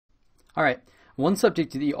All right, one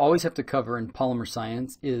subject that you always have to cover in polymer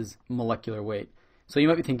science is molecular weight. So you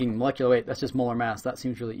might be thinking, molecular weight, that's just molar mass, that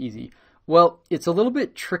seems really easy. Well, it's a little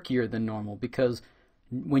bit trickier than normal because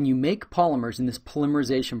when you make polymers in this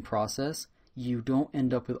polymerization process, you don't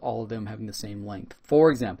end up with all of them having the same length.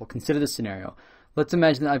 For example, consider this scenario. Let's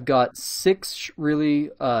imagine that I've got 6 really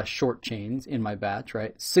short chains in my batch,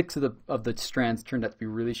 right? 6 of the strands turned out to be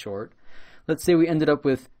really short. Let's say we ended up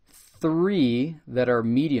with 3 that are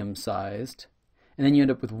medium sized, and then you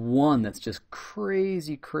end up with 1 that's just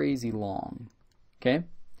crazy, crazy long. Okay?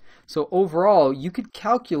 So overall, you could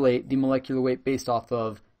calculate the molecular weight based off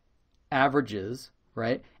of averages,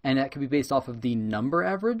 right? And that could be based off of the number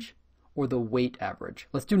average or the weight average.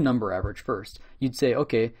 Let's do number average first. You'd say,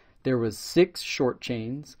 okay, there was 6 short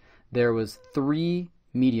chains, there was 3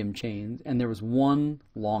 medium chains, and there was 1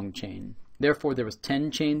 long chain. Therefore, there was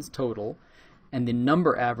 10 chains total, and the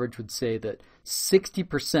number average would say that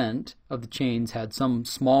 60% of the chains had some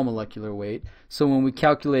small molecular weight. So when we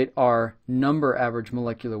calculate our number average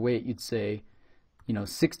molecular weight, you'd say,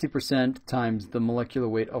 60% times the molecular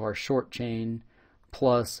weight of our short chain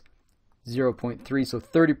plus 0.3, so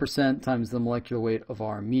 30% times the molecular weight of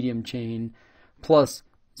our medium chain plus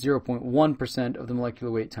 0.1% of the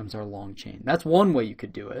molecular weight times our long chain. That's one way you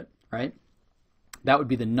could do it, right? That would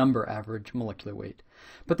be the number average molecular weight.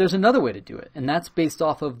 But there's another way to do it, and that's based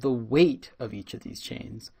off of the weight of each of these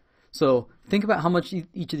chains. So think about how much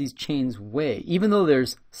each of these chains weigh. Even though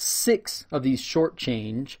there's 6 of these short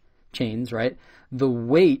chains, right? The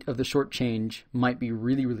weight of the short chain might be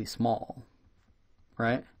really, really small,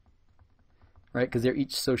 right? Right, because they're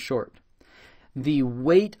each so short. The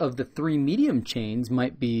weight of the 3 medium chains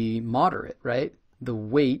might be moderate, right? The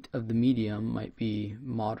weight of the medium might be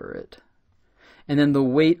moderate. And then the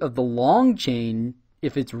weight of the long chain,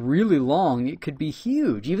 if it's really long, it could be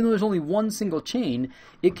huge. Even though there's only one single chain,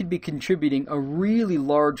 it could be contributing a really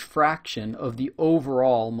large fraction of the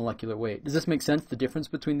overall molecular weight. Does this make sense, the difference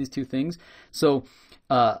between these two things? So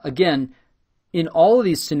again, in all of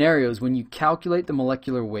these scenarios, when you calculate the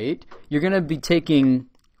molecular weight, you're going to be taking,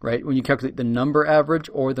 right, when you calculate the number average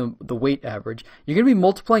or the weight average, you're going to be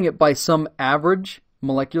multiplying it by some average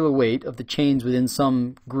molecular weight of the chains within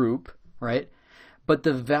some group, right? But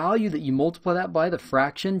the value that you multiply that by, the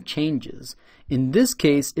fraction, changes. In this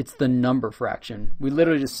case, it's the number fraction. We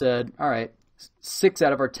literally just said, all right, 6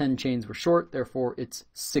 out of our 10 chains were short, therefore it's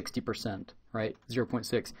 60%, right?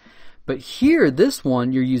 0.6. But here, this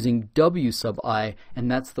one, you're using W sub I, and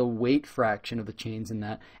that's the weight fraction of the chains in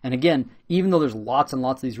that. And again, even though there's lots and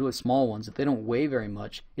lots of these really small ones, if they don't weigh very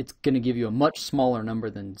much, it's going to give you a much smaller number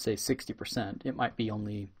than, say, 60%. It might be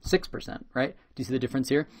only 6%, right? Do you see the difference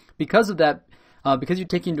here? Because of that, because you're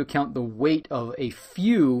taking into account the weight of a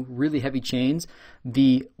few really heavy chains,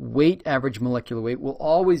 the weight average molecular weight will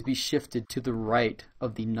always be shifted to the right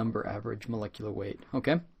of the number average molecular weight,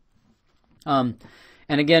 okay?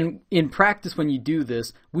 And again, in practice when you do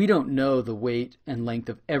this, we don't know the weight and length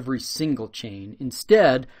of every single chain.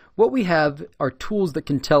 Instead, what we have are tools that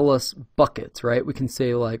can tell us buckets, right? We can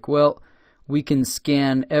say like, well, we can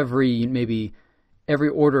scan maybe every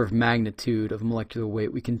order of magnitude of molecular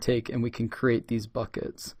weight we can take and we can create these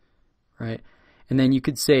buckets, right? And then you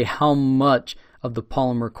could say how much of the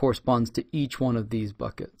polymer corresponds to each one of these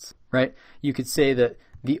buckets, right? You could say that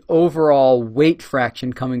the overall weight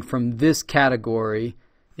fraction coming from this category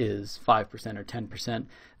is 5% or 10%.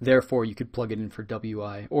 Therefore, you could plug it in for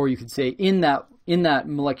WI. Or you could say in that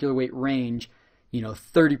molecular weight range,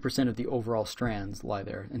 30% of the overall strands lie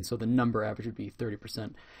there. And so the number average would be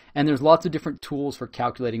 30%. And there's lots of different tools for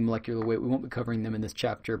calculating molecular weight. We won't be covering them in this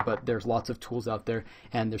chapter, but there's lots of tools out there,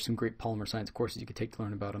 and there's some great polymer science courses you could take to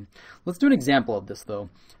learn about them. Let's do an example of this, though.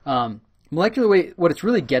 Molecular weight, what it's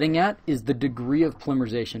really getting at is the degree of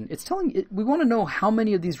polymerization. We want to know how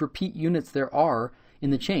many of these repeat units there are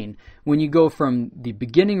in the chain. When you go from the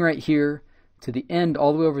beginning right here to the end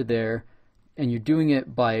all the way over there, and you're doing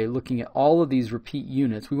it by looking at all of these repeat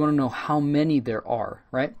units, we want to know how many there are,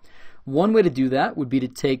 right? One way to do that would be to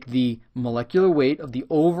take the molecular weight of the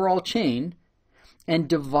overall chain and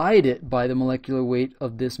divide it by the molecular weight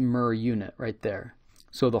of this mer unit right there.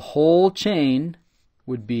 So the whole chain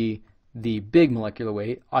would be the big molecular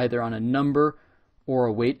weight, either on a number or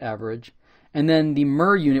a weight average, and then the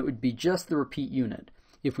mer unit would be just the repeat unit.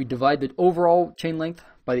 If we divide the overall chain length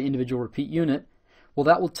by the individual repeat unit, well,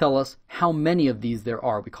 that will tell us how many of these there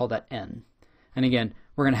are. We call that N. And again,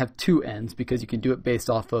 we're going to have 2 N's because you can do it based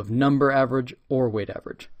off of number average or weight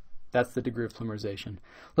average. That's the degree of polymerization.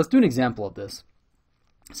 Let's do an example of this.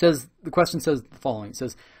 The question says the following. It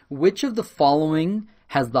says, which of the following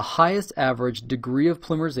has the highest average degree of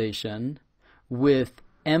polymerization with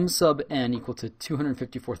m sub n equal to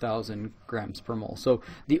 254,000 grams per mole. So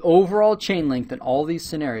the overall chain length in all these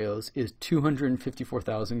scenarios is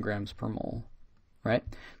 254,000 grams per mole, right?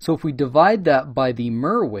 So if we divide that by the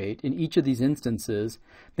mer weight in each of these instances,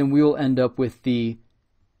 then we will end up with the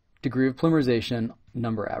degree of polymerization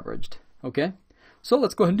number averaged, okay? So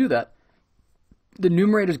let's go ahead and do that. The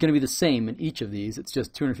numerator is going to be the same in each of these. It's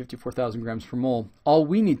just 254,000 grams per mole. All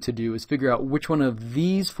we need to do is figure out which one of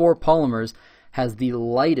these four polymers has the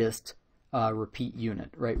lightest repeat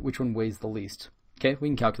unit, right? Which one weighs the least? Okay, we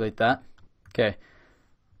can calculate that. Okay,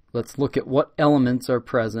 let's look at what elements are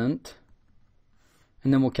present,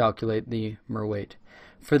 and then we'll calculate the mer weight.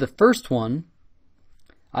 For the first one,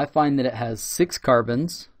 I find that it has 6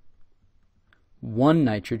 carbons, 1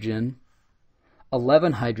 nitrogen,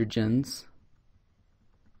 11 hydrogens,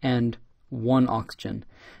 and 1 oxygen.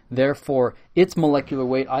 Therefore, its molecular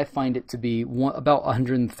weight, I find it to be about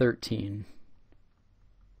 113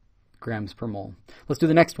 grams per mole. Let's do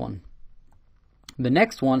the next one. The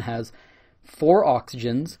next one has 4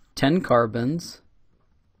 oxygens, 10 carbons.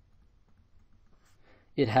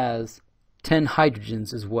 It has 10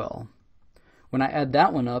 hydrogens as well. When I add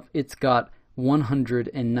that one up, it's got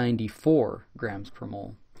 194 grams per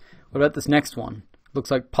mole. What about this next one? Looks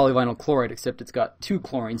like polyvinyl chloride, except it's got 2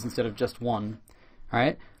 chlorines instead of just 1. All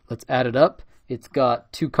right, let's add it up. It's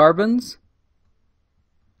got 2 carbons,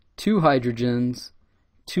 2 hydrogens,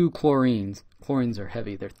 2 chlorines. Chlorines are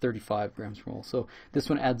heavy. They're 35 grams per mole. So this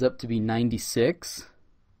one adds up to be 96.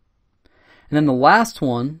 And then the last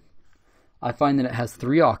one, I find that it has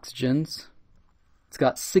 3 oxygens. It's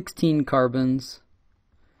got 16 carbons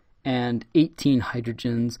and 18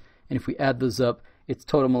 hydrogens. And if we add those up, its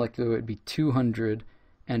total molecular weight would be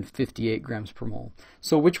 258 grams per mole.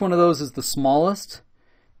 So which one of those is the smallest?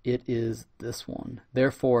 It is this one.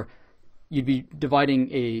 Therefore, you'd be dividing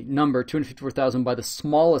a number, 254,000, by the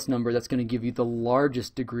smallest number. That's going to give you the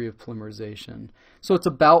largest degree of polymerization. So it's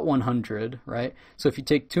about 100, right? So if you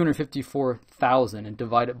take 254,000 and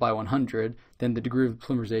divide it by 100, then the degree of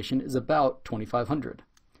polymerization is about 2,500.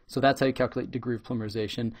 So that's how you calculate degree of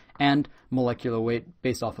polymerization and molecular weight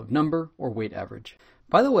based off of number or weight average.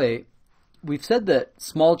 By the way, we've said that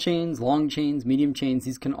small chains, long chains, medium chains,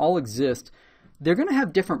 these can all exist. They're going to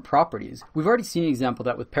have different properties. We've already seen an example of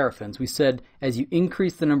that with paraffins. We said as you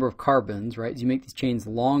increase the number of carbons, right, as you make these chains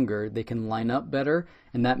longer, they can line up better,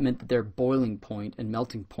 and that meant that their boiling point and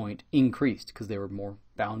melting point increased because they were more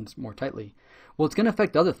bound more tightly. Well, it's going to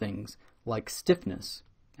affect other things like stiffness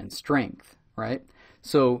and strength, right?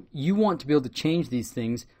 So you want to be able to change these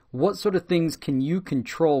things. What sort of things can you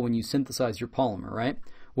control when you synthesize your polymer, right?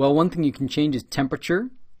 Well, one thing you can change is temperature.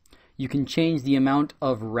 You can change the amount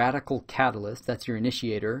of radical catalyst, that's your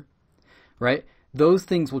initiator, right? Those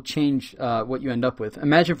things will change what you end up with.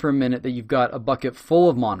 Imagine for a minute that you've got a bucket full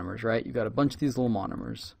of monomers, right? You've got a bunch of these little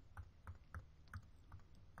monomers.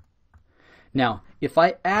 Now, if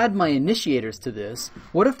I add my initiators to this,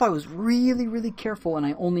 what if I was really, really careful and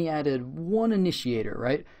I only added 1 initiator,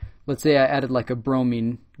 right? Let's say I added like a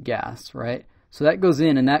bromine gas, right? So that goes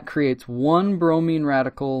in and that creates 1 bromine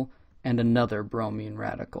radical and another bromine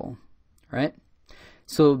radical, right?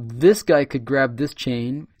 So this guy could grab this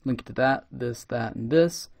chain, link it to that, this, that, and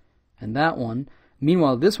this, and that one.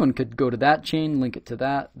 Meanwhile, this one could go to that chain, link it to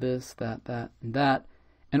that, this, that, and that.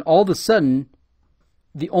 And all of a sudden,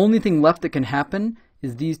 the only thing left that can happen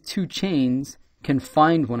is these 2 chains can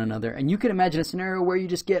find one another. And you can imagine a scenario where you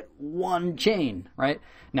just get 1 chain, right?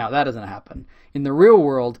 Now, that doesn't happen. In the real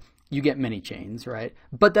world, you get many chains, right?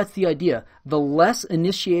 But that's the idea. The less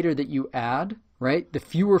initiator that you add, right, the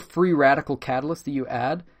fewer free radical catalysts that you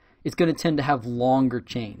add, it's going to tend to have longer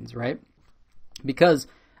chains, right? Because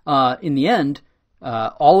in the end,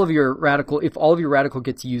 if all of your radical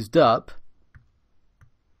gets used up,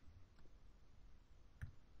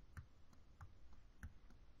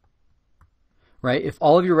 right? If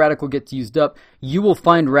all of your radical gets used up, you will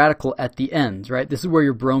find radical at the ends, right? This is where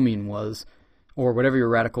your bromine was, or whatever your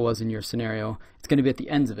radical was in your scenario. It's going to be at the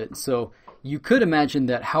ends of it. So you could imagine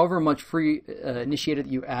that however much free initiator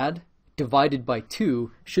that you add, divided by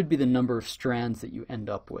 2, should be the number of strands that you end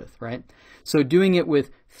up with, right? So doing it with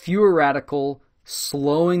fewer radical,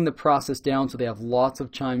 slowing the process down so they have lots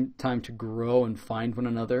of time to grow and find one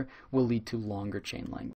another will lead to longer chain length.